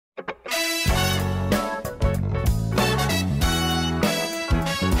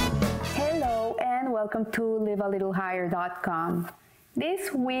welcome to livealittlehigher.com.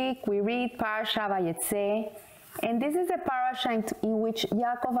 This week we read Parasha Vayetze, and this is a parasha in which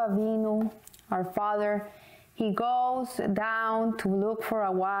Yaakov Avinu, our father, he goes down to look for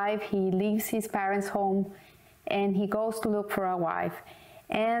a wife. He leaves his parents' home and he goes to look for a wife.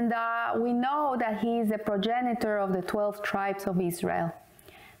 And we know that he is the progenitor of the 12 tribes of Israel.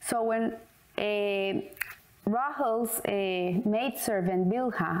 So when Rachel's maidservant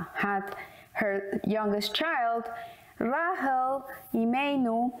Bilhah had her youngest child, Rachel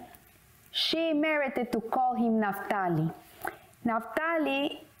Imenu, she merited to call him Naphtali.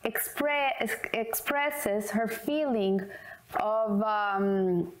 Naphtali expresses her feeling of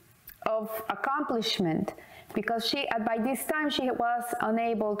accomplishment, because by this time she was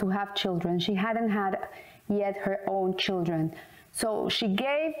unable to have children. She hadn't had yet her own children. So she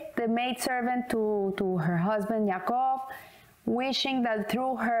gave the maidservant to her husband Yaakov, wishing that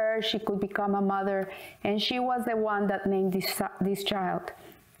through her she could become a mother, and she was the one that named this child.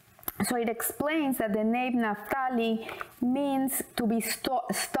 So it explains that the name Naphtali means to be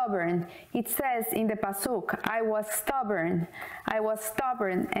stubborn. It says in the Pasuk, I was stubborn,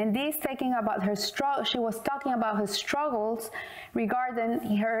 and this talking about her struggle. She was talking about her struggles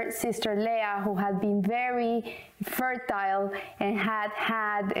regarding her sister Leah, who had been very fertile and had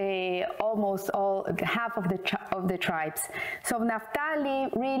almost half of the tribes. So Naphtali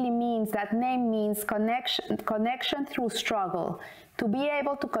really means, that name means connection through struggle, to be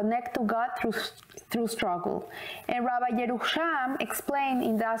able to connect to God through struggle. And Rabbi Yerusham explained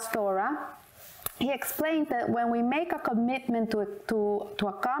in that Torah, he explained that when we make a commitment to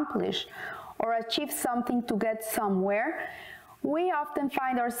accomplish or achieve something, to get somewhere, we often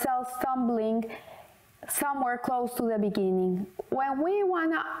find ourselves stumbling somewhere close to the beginning. When we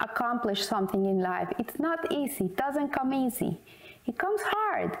want to accomplish something in life, it's not easy. It doesn't come easy. It comes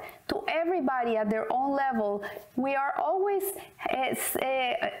hard to everybody at their own level. We are always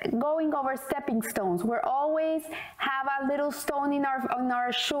going over stepping stones. We always have a little stone in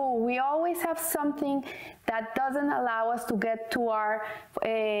our shoe. We always have something that doesn't allow us to get to our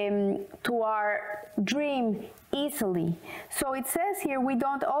dream easily. So it says here, we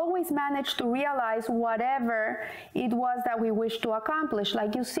don't always manage to realize whatever it was that we wish to accomplish.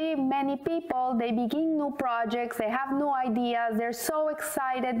 Like you see, many people, they begin new projects, they have new ideas, they're so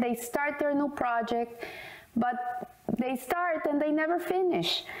excited, they start their new project, but they start and they never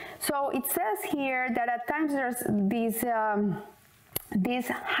finish. So it says here that at times there's these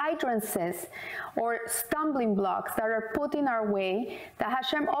hindrances or stumbling blocks that are put in our way, that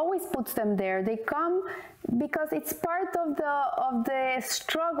Hashem always puts them there. They come because it's part of the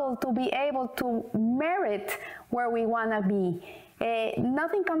struggle to be able to merit where we want to be.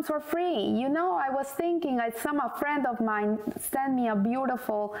 Nothing comes for free. You know, I was thinking, a friend of mine sent me a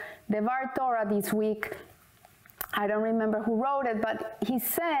beautiful Devar Torah this week. I don't remember who wrote it, but he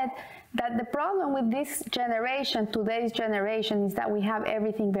said that the problem with this generation, today's generation, is that we have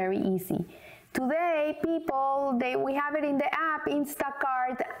everything very easy. Today, people, we have it in the app,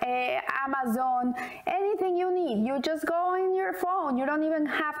 Instacart, Amazon, anything you need. You just go in your phone. You don't even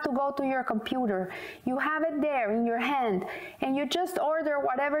have to go to your computer. You have it there in your hand, and you just order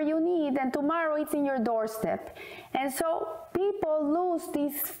whatever you need, and tomorrow it's in your doorstep. And so people lose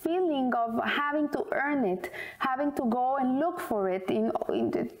this feeling of having to earn it, having to go and look for it. 10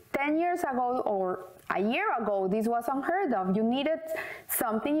 years ago or a year ago, this was unheard of. You needed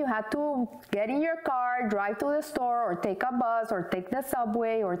something, you had to get in your car, drive to the store, or take a bus, or take the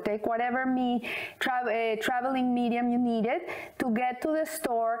subway, or take whatever traveling medium you needed to get to the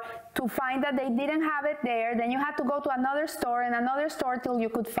store, to find that they didn't have it there. Then you had to go to another store and another store till you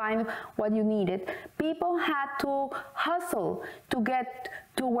could find what you needed. People had to hustle to get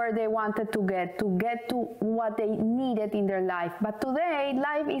to where they wanted to get to what they needed in their life. But today,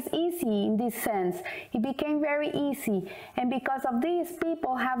 life is easy in this sense. It became very easy. And because of this,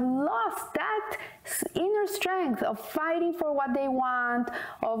 people have lost that inner strength of fighting for what they want,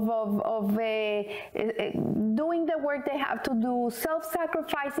 of doing the work they have to do,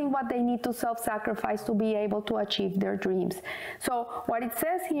 self-sacrificing what they need to self-sacrifice to be able to achieve their dreams. So what it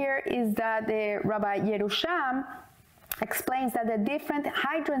says here is that Rabbi Yerusham explains that the different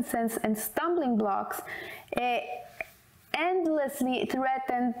hindrances and stumbling blocks endlessly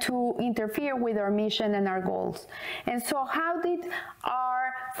threaten to interfere with our mission and our goals. And so how did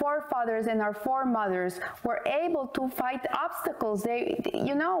our forefathers and our foremothers were able to fight obstacles?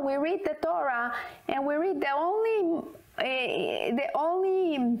 We read the Torah and we read the only the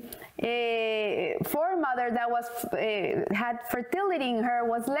only foremother that was had fertility in her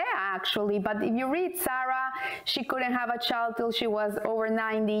was Leah, actually. But if you read Sarah, she couldn't have a child till she was over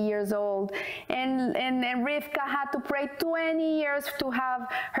 90 years old, and Rivka had to pray 20 years to have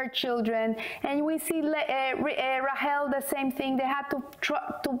her children. And we see Rahel, the same thing. They had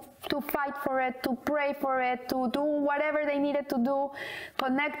to fight for it, to pray for it, to do whatever they needed to do,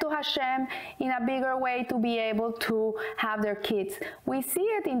 connect to Hashem in a bigger way to be able to have their kids. We see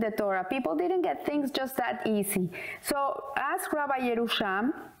it in the Torah. People didn't get things just that easy. So ask Rabbi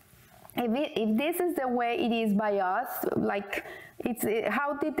Yerusham, if this is the way it is by us, like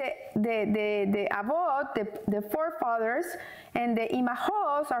how did the Avot, the forefathers, and the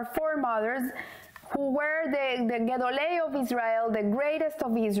Imahos, our foremothers, who were the Gedolei of Israel, the greatest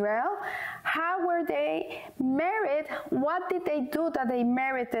of Israel, how were they merit? What did they do that they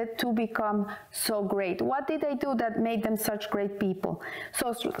merited to become so great? What did they do that made them such great people?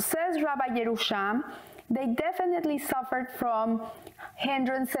 So says Rabbi Yerusham, they definitely suffered from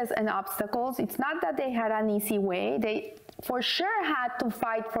hindrances and obstacles. It's not that they had an easy way. They for sure had to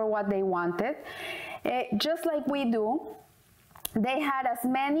fight for what they wanted, just like we do. They had as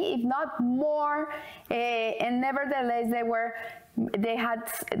many, if not more, and nevertheless they had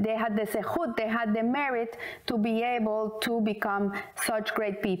the zechut, they had the merit to be able to become such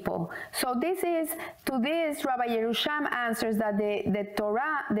great people. So to this Rabbi Yerusham answers that the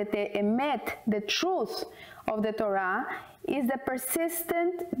Torah, that the emet, the truth of the Torah, is the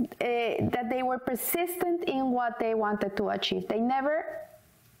persistent, that they were persistent in what they wanted to achieve. They never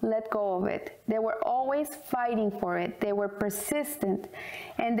let go of it. They were always fighting for it. They were persistent,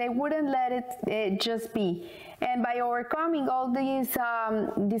 and they wouldn't let it just be. And by overcoming all these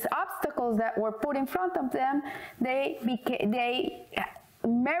obstacles that were put in front of them, they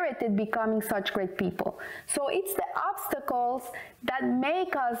merited becoming such great people. So it's the obstacles that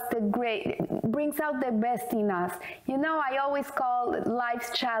make us brings out the best in us. You know, I always call life's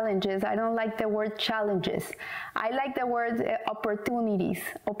challenges. I don't like the word challenges. I like the word opportunities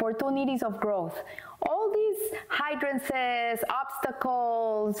of growth. All these hindrances,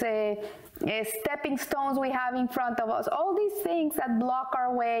 obstacles, stepping stones we have in front of us, all these things that block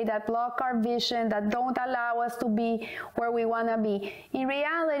our way, that block our vision, that don't allow us to be where we want to be, in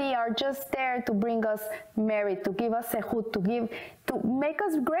reality are just there to bring us merit, to give us zechut, to make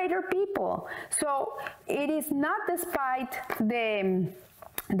us greater people. So it is not despite the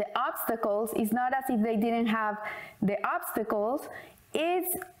obstacles. It's not as if they didn't have the obstacles.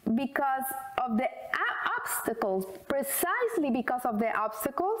 It's because of the obstacles, precisely because of the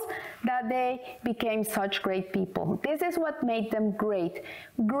obstacles, that they became such great people. This is what made them great.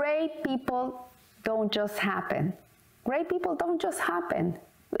 Great people don't just happen. Great people don't just happen.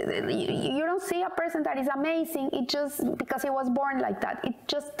 You don't see a person that is amazing, it just because he was born like that. It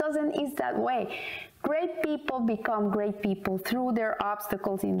just doesn't is that way. Great people become great people through their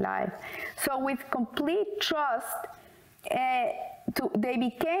obstacles in life. So with complete trust, they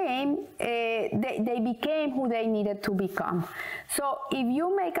became who they needed to become. So if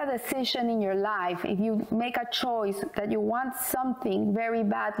you make a decision in your life, if you make a choice that you want something very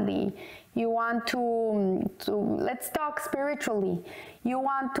badly, you want to let's talk spiritually, you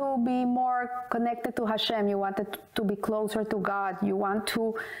want to be more connected to Hashem, you want to be closer to God, you want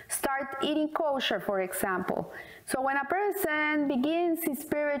to start eating kosher, for example. So when a person begins his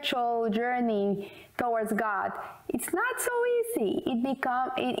spiritual journey towards God, it's not so easy.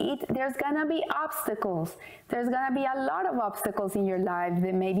 There's gonna be obstacles. There's gonna be a lot of obstacles in your life.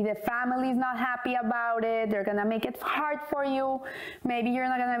 Maybe the family is not happy about it. They're gonna make it hard for you. Maybe you're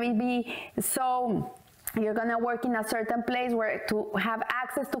not gonna be so. You're gonna work in a certain place where to have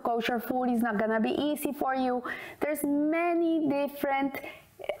access to kosher food is not gonna be easy for you. There's many different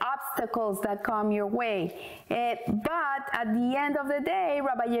obstacles that come your way. But at the end of the day,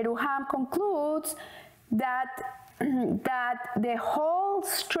 Rabbi Yeruham concludes that the whole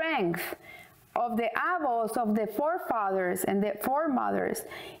strength of the avos, of the forefathers and the foremothers,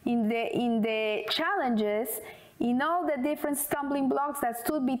 in the challenges, in all the different stumbling blocks that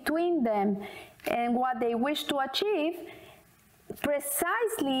stood between them and what they wished to achieve,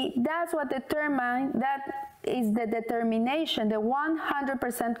 precisely that's what determined, that is the determination, the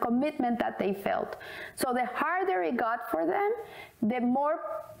 100% commitment that they felt. So the harder it got for them, the more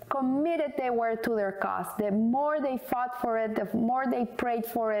committed they were to their cause, the more they fought for it, the more they prayed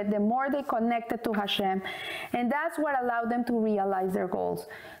for it, the more they connected to Hashem. And that's what allowed them to realize their goals.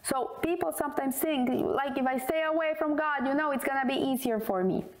 So people sometimes think, like, if I stay away from God, it's going to be easier for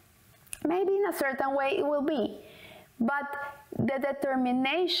me. Maybe in a certain way it will be. But the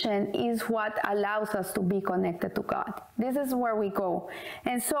determination is what allows us to be connected to God. This is where we go.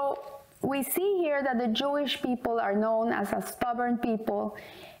 And so we see here that the Jewish people are known as a stubborn people,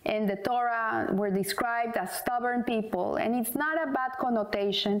 and the Torah were described as stubborn people. And it's not a bad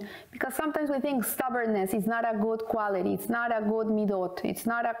connotation, because sometimes we think stubbornness is not a good quality, it's not a good midot, it's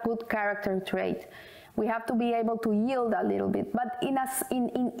not a good character trait. We have to be able to yield a little bit. But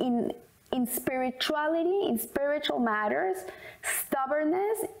in spirituality, in spiritual matters,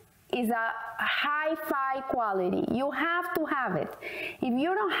 stubbornness is a high-fi quality. You have to have it. If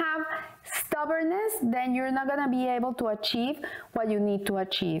you don't have stubbornness, then you're not going to be able to achieve what you need to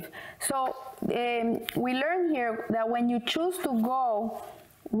achieve. So we learn here that when you choose to go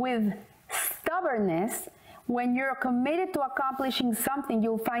with stubbornness, when you're committed to accomplishing something,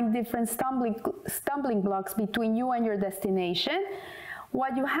 you'll find different stumbling blocks between you and your destination.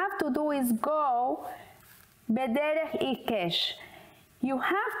 What you have to do is go bederech ikesh. You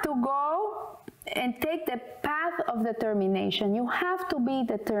have to go and take the path of determination. You have to be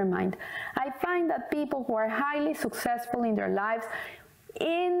determined. I find that people who are highly successful in their lives,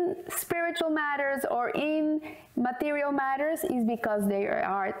 in spiritual matters or in material matters, is because they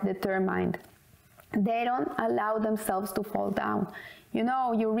are determined. They don't allow themselves to fall down. You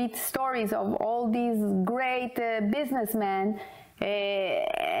know, you read stories of all these great businessmen,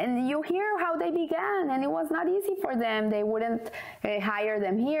 and you hear how they began, and it was not easy for them. They wouldn't hire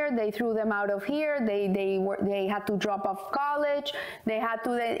them here. They threw them out of here. They had to drop off college.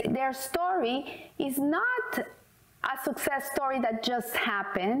 Their story is not a success story that just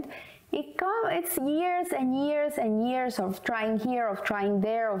happened. It's years and years and years of trying here, of trying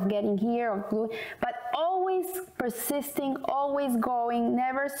there, of getting here, but always persisting, always going,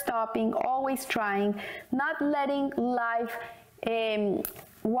 never stopping, always trying, not letting life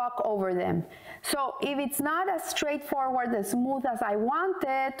walk over them. So if it's not as straightforward, as smooth as I want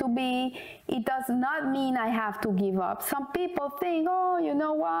it to be, it does not mean I have to give up. Some people think, oh, you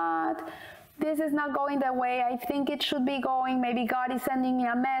know what? This is not going the way I think it should be going. Maybe God is sending me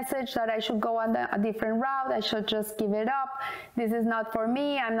a message that I should go on a different route. I should just give it up. This is not for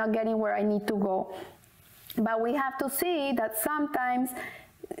me. I'm not getting where I need to go. But we have to see that sometimes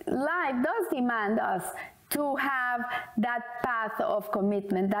life does demand us to have that path of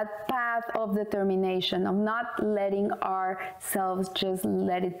commitment, that path of determination, of not letting ourselves just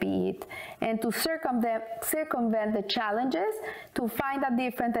let it be it, and to circumvent the challenges, to find a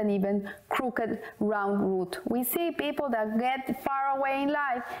different and even crooked round route. We see people that get far away in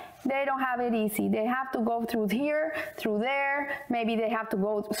life, they don't have it easy. They have to go through here, through there, maybe they have to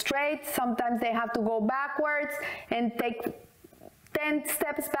go straight, sometimes they have to go backwards and take 10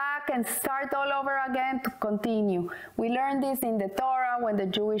 steps back and start all over again to continue. We learned this in the Torah when the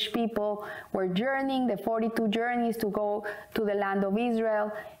Jewish people were journeying, the 42 journeys to go to the land of Israel.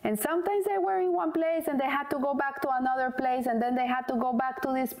 And sometimes they were in one place and they had to go back to another place, and then they had to go back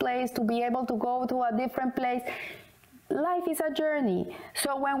to this place to be able to go to a different place. Life is a journey.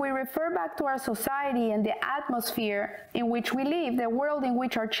 So when we refer back to our society and the atmosphere in which we live, the world in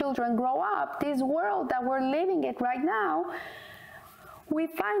which our children grow up, this world that we're living it right now, we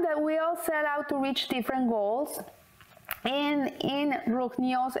find that we all set out to reach different goals in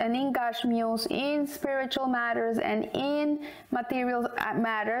ruchnios and in gashmios, in spiritual matters and in material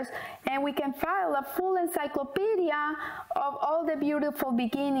matters, and we can file a full encyclopedia of all the beautiful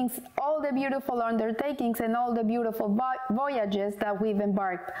beginnings, all the beautiful undertakings, and all the beautiful voyages that we've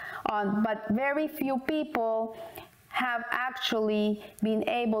embarked on. But very few people have actually been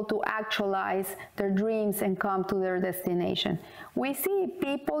able to actualize their dreams and come to their destination. We see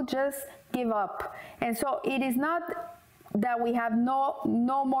people just give up. And so it is not that we have no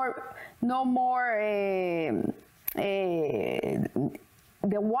more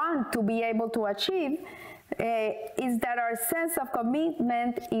the want to be able to achieve, is that our sense of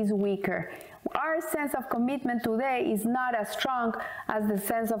commitment is weaker. Our sense of commitment today is not as strong as the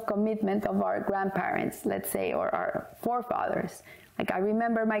sense of commitment of our grandparents, let's say, or our forefathers. Like, I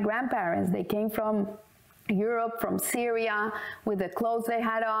remember my grandparents, they came from Europe, from Syria, with the clothes they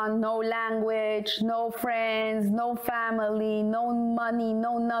had on, no language, no friends, no family, no money,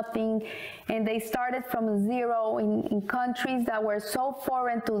 no nothing. And they started from zero in countries that were so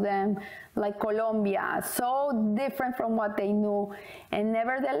foreign to them, like Colombia, so different from what they knew. And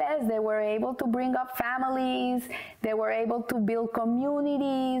nevertheless, they were able to bring up families, they were able to build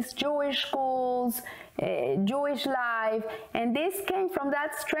communities, Jewish schools, Jewish life. And this came from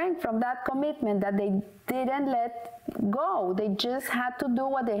that strength, from that commitment that they didn't let go. They just had to do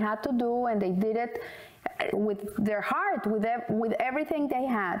what they had to do, and they did it with their heart, with everything they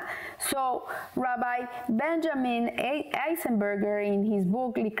had. So Rabbi Benjamin Eisenberger, in his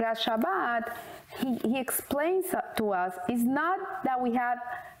book Likrat Shabbat, he explains to us, it's not that we have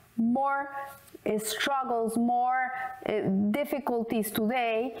more struggles, more difficulties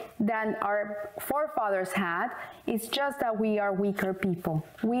today than our forefathers had. It's just that we are weaker people.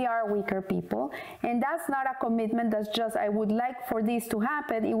 We are weaker people. And that's not a commitment that's just, I would like for this to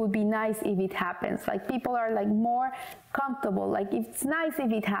happen. It would be nice if it happens. Like, people are like more comfortable. Like, it's nice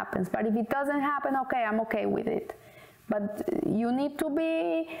if it happens, but if it doesn't happen, okay, I'm okay with it. But you need to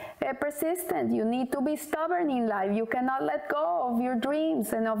be persistent. You need to be stubborn in life. You cannot let go of your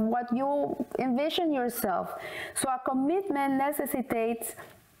dreams and of what you envision yourself. So a commitment necessitates,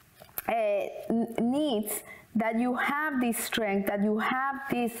 needs that you have this strength, that you have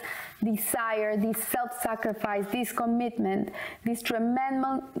this desire, this self-sacrifice, this commitment, this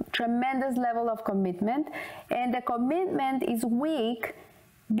tremendous level of commitment. And the commitment is weak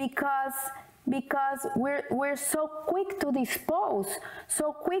because we're so quick to dispose,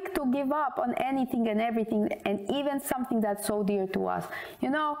 so quick to give up on anything and everything, and even something that's so dear to us.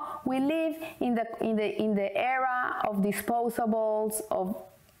 You know, we live in the era of disposables, of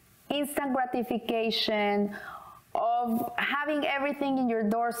instant gratification, of having everything in your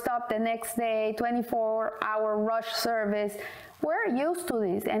doorstep the next day, 24-hour rush service. We're used to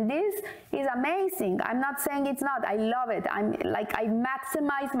this, and this is amazing. I'm not saying it's not. I love it. I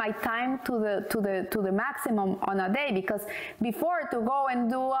maximize my time to the maximum on a day, because before, to go and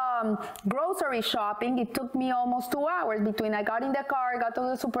do grocery shopping, it took me almost 2 hours between I got in the car, got to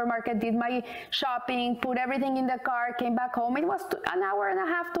the supermarket, did my shopping, put everything in the car, came back home. It was an hour and a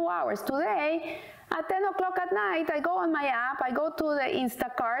half, 2 hours. Today, at 10 o'clock at night, I go on my app, I go to the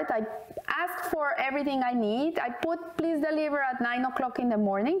Instacart, I ask for everything I need, I put please deliver at 9 o'clock in the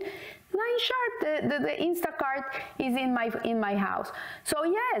morning. 9 sharp, the Instacart is in my house. So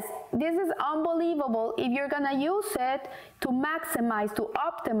yes, this is unbelievable if you're gonna use it to maximize, to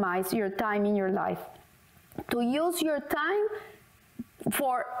optimize your time in your life. To use your time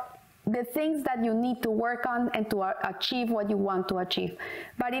for the things that you need to work on and to achieve what you want to achieve.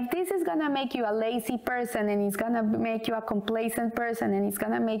 But if this is gonna make you a lazy person, and it's gonna make you a complacent person, and it's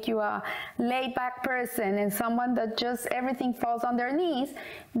gonna make you a laid-back person and someone that just everything falls on their knees,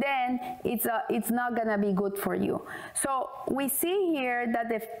 then it's not gonna be good for you. So we see here that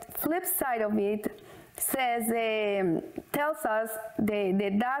the flip side of it says, tells us,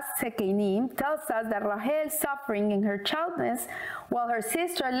 the Das Sekenim tells us that Rahel's suffering in her childlessness, while her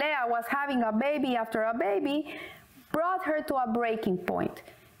sister Leah was having a baby after a baby, brought her to a breaking point.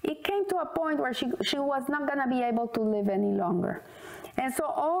 It came to a point where she was not going to be able to live any longer. And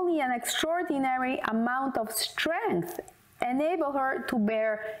so only an extraordinary amount of strength enabled her to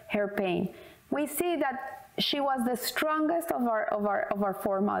bear her pain. We see that she was the strongest of our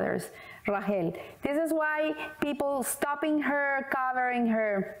foremothers, Rahel. This is why people stopping her, covering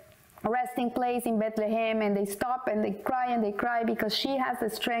her resting place in Bethlehem, and they stop and they cry, because she has the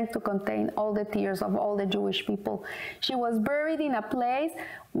strength to contain all the tears of all the Jewish people. She was buried in a place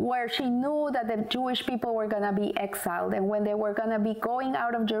where she knew that the Jewish people were going to be exiled, and when they were going to be going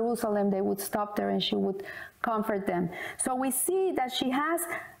out of Jerusalem, they would stop there and she would comfort them. So we see that she has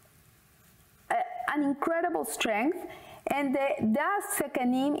an incredible strength. And the Das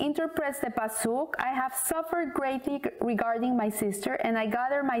Sekenim interprets the pasuk, I have suffered greatly regarding my sister, and I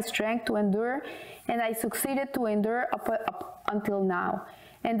gathered my strength to endure, and I succeeded to endure up until now.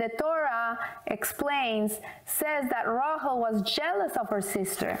 And the Torah says that Rachel was jealous of her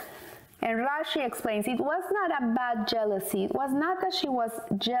sister. And Rashi explains, it was not a bad jealousy. It was not that she was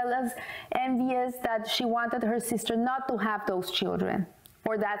jealous, envious, that she wanted her sister not to have those children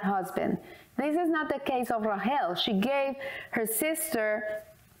or that husband. This is not the case of Rahel. She gave her sister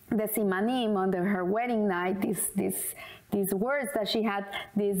the simanim on her wedding night, these words that she had,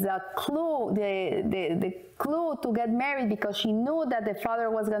 this clue, the clue to get married, because she knew that the father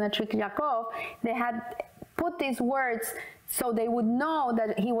was going to trick Yaakov. They had put these words so they would know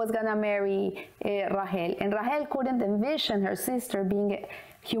that he was going to marry Rahel. And Rahel couldn't envision her sister being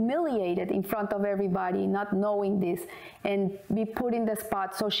humiliated in front of everybody, not knowing this, and be put in the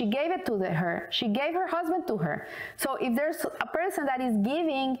spot. So she gave it to her. She gave her husband to her. So if there's a person that is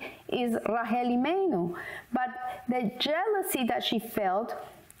giving, is Rahel Imenu. But the jealousy that she felt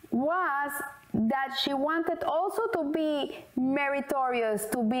was that she wanted also to be meritorious,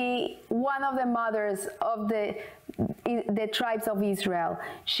 to be one of the mothers of the tribes of Israel.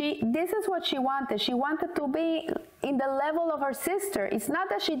 This is what she wanted. She wanted to be in the level of her sister. It's not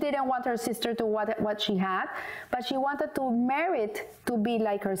that she didn't want her sister to what she had, but she wanted to merit to be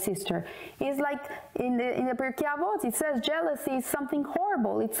like her sister. It's like in the Pirkei Avot, it says jealousy is something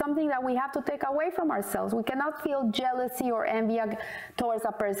horrible. It's something that we have to take away from ourselves. We cannot feel jealousy or envy towards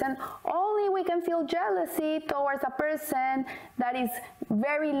a person. Only we can feel jealousy towards a person that is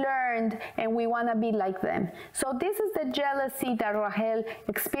very learned and we want to be like them. So this is the jealousy that Rachel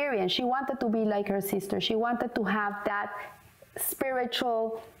experienced. She wanted to be like her sister. She wanted to have that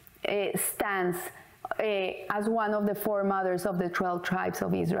spiritual stance as one of the four mothers of the 12 tribes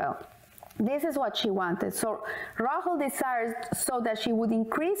of Israel. This is what she wanted. So Rachel desired so that she would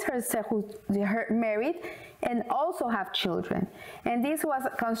increase her merit and also have children. And this was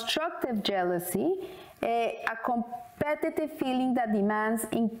constructive jealousy, a competitive feeling that demands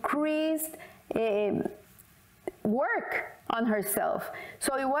increased work on herself.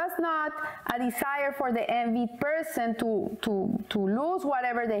 So it was not a desire for the envied person to lose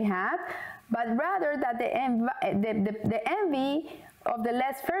whatever they had, but rather that the envy of the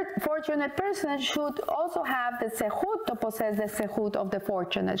less fortunate person should also have the zehut to possess the zehut of the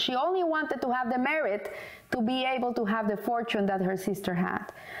fortunate. She only wanted to have the merit to be able to have the fortune that her sister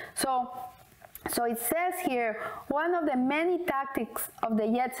had. So it says here, one of the many tactics of the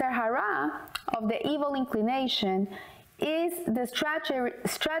Yetzer Hara, of the evil inclination, is the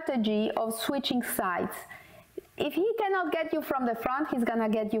strategy of switching sides. If he cannot get you from the front, he's gonna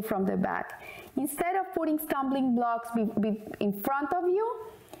get you from the back. Instead of putting stumbling blocks in front of you,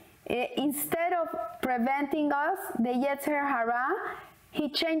 instead of preventing us, the Yetzer Hara, he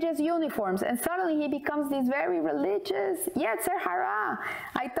changes uniforms and suddenly he becomes this very religious Yetzer Hara.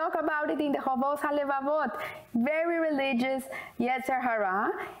 I talk about it in the Chovot HaLevavot, very religious Yetzer Hara,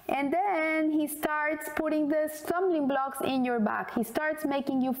 and then he starts putting the stumbling blocks in your back. He starts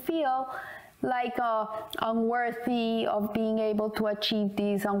making you feel like unworthy of being able to achieve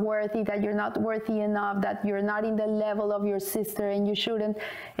this, unworthy that you're not worthy enough, that you're not in the level of your sister and you shouldn't.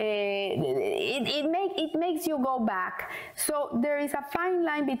 It makes you go back. So there is a fine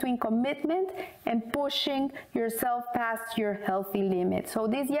line between commitment and pushing yourself past your healthy limit. So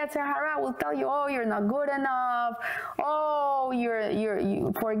this Yetzer Hara will tell you, oh, you're not good enough. Oh,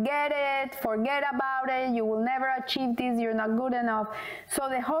 you forget it, forget about it. You will never achieve this. You're not good enough. So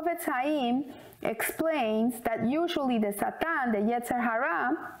the Hovetz Haim explains that usually the Satan, the Yetzer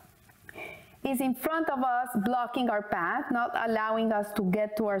Hara, is in front of us, blocking our path, not allowing us to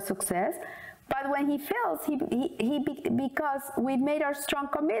get to our success. But when he fails, because we've made our strong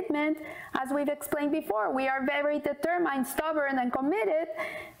commitment, as we've explained before, we are very determined, stubborn, and committed,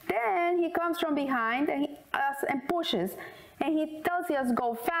 then he comes from behind and pushes. And he tells us,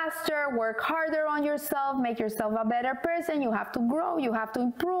 go faster, work harder on yourself, make yourself a better person. You have to grow, you have to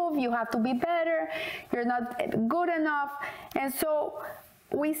improve, you have to be better. You're not good enough. And so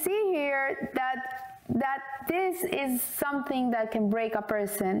we see here that this is something that can break a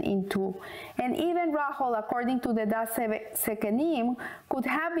person in two. And even Rachel, according to the Das Sekenim, could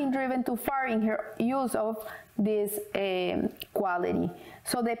have been driven too far in her use of this quality.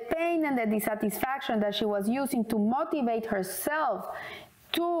 So the pain and the dissatisfaction that she was using to motivate herself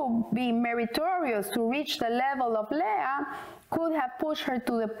to be meritorious, to reach the level of Leah, could have pushed her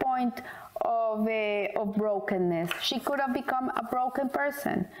to the point of brokenness. She could have become a broken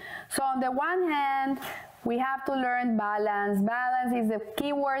person. So on the one hand, we have to learn balance. Balance is the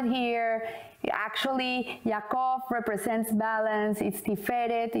key word here. Actually, Yaakov represents balance. It's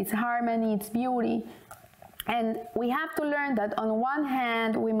tiferet, it's harmony, it's beauty. And we have to learn that on one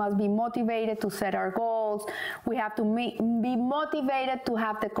hand, we must be motivated to set our goals. We have to be motivated to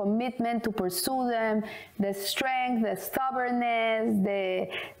have the commitment to pursue them, the strength, the stubbornness, the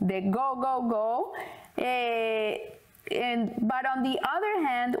go. But on the other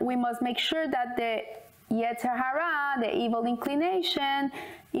hand, we must make sure that the Yetzer Hara, the evil inclination,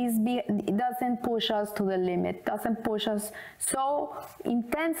 doesn't push us to the limit, doesn't push us so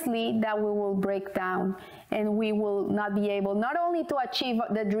intensely that we will break down and we will not be able not only to achieve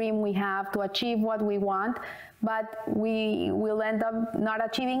the dream we have, to achieve what we want, but we will end up not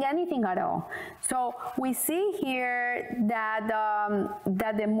achieving anything at all. So we see here that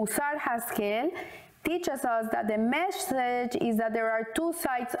the Musar Haskel teaches us that the message is that there are two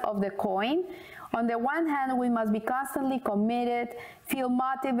sides of the coin. On the one hand, we must be constantly committed, feel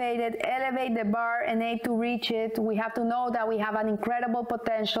motivated, elevate the bar, and aim to reach it. We have to know that we have an incredible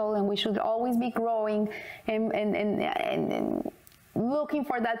potential and we should always be growing and looking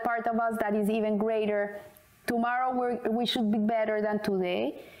for that part of us that is even greater. Tomorrow we should be better than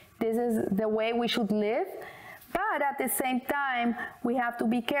today. This is the way we should live. But at the same time, we have to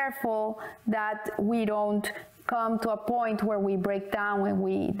be careful that we don't come to a point where we break down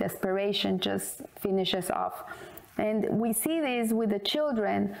when desperation just finishes off. And we see this with the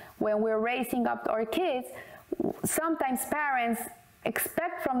children. When we're raising up our kids, sometimes parents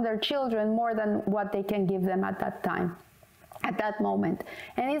expect from their children more than what they can give them at that time, at that moment.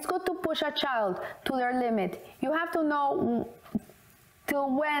 And it's good to push a child to their limit. You have to know till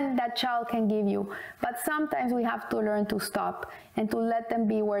when that child can give you. But sometimes we have to learn to stop and to let them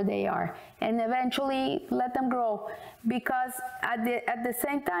be where they are, and eventually let them grow. Because at the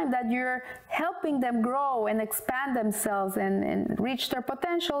same time that you're helping them grow and expand themselves and reach their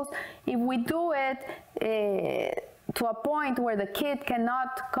potentials, if we do it to a point where the kid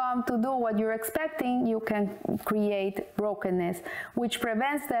cannot come to do what you're expecting, you can create brokenness, which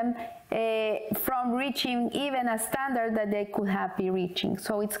prevents them from reaching even a standard that they could have been reaching.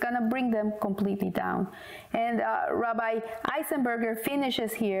 So it's going to bring them completely down. And Rabbi Eisenberger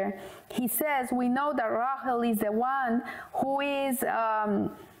finishes here. He says, we know that Rachel is the one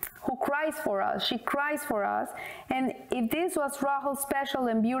who cries for us. She cries for us. And if this was Rachel's special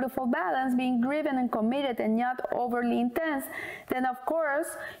and beautiful balance, being driven and committed and not overly intense, then of course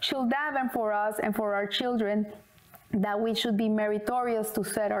she'll daven for us and for our children that we should be meritorious to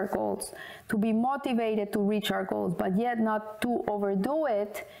set our goals, to be motivated to reach our goals, but yet not to overdo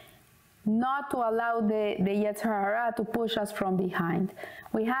it, not to allow the Yetzer Hara to push us from behind.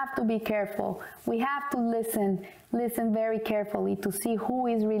 We have to be careful. We have to listen very carefully to see who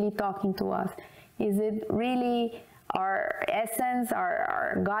is really talking to us. Is it really our essence,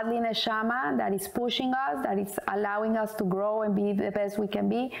 our godliness Shama that is pushing us, that is allowing us to grow and be the best we can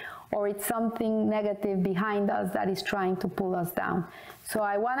be, or it's something negative behind us that is trying to pull us down? So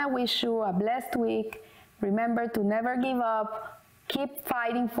I want to wish you a blessed week. Remember to never give up. Keep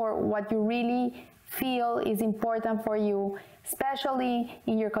fighting for what you really feel is important for you, especially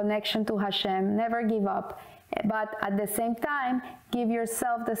in your connection to Hashem. Never give up. But at the same time, give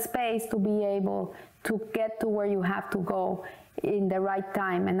yourself the space to be able to get to where you have to go in the right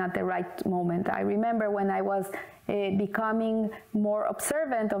time and at the right moment. I remember when I was becoming more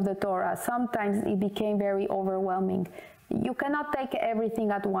observant of the Torah, sometimes it became very overwhelming. You cannot take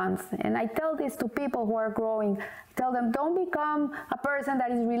everything at once. And I tell this to people who are growing. I tell them, don't become a person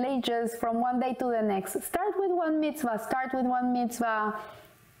that is religious from one day to the next. Start with one mitzvah.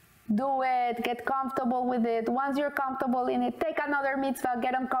 Do it, get comfortable with it. Once you're comfortable in it, take another mitzvah,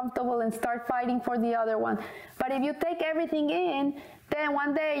 get uncomfortable, and start fighting for the other one. But if you take everything in, then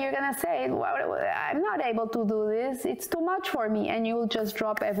one day you're going to say, well, I'm not able to do this. It's too much for me. And you'll just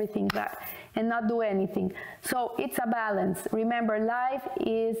drop everything back and not do anything. So it's a balance. Remember, life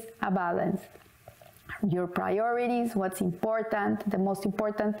is a balance. Your priorities, what's important, the most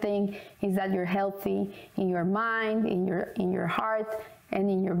important thing is that you're healthy in your mind, in your heart, and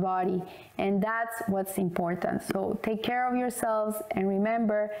in your body. And that's what's important. So take care of yourselves and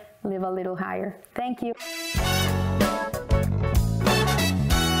remember, live a little higher. Thank you.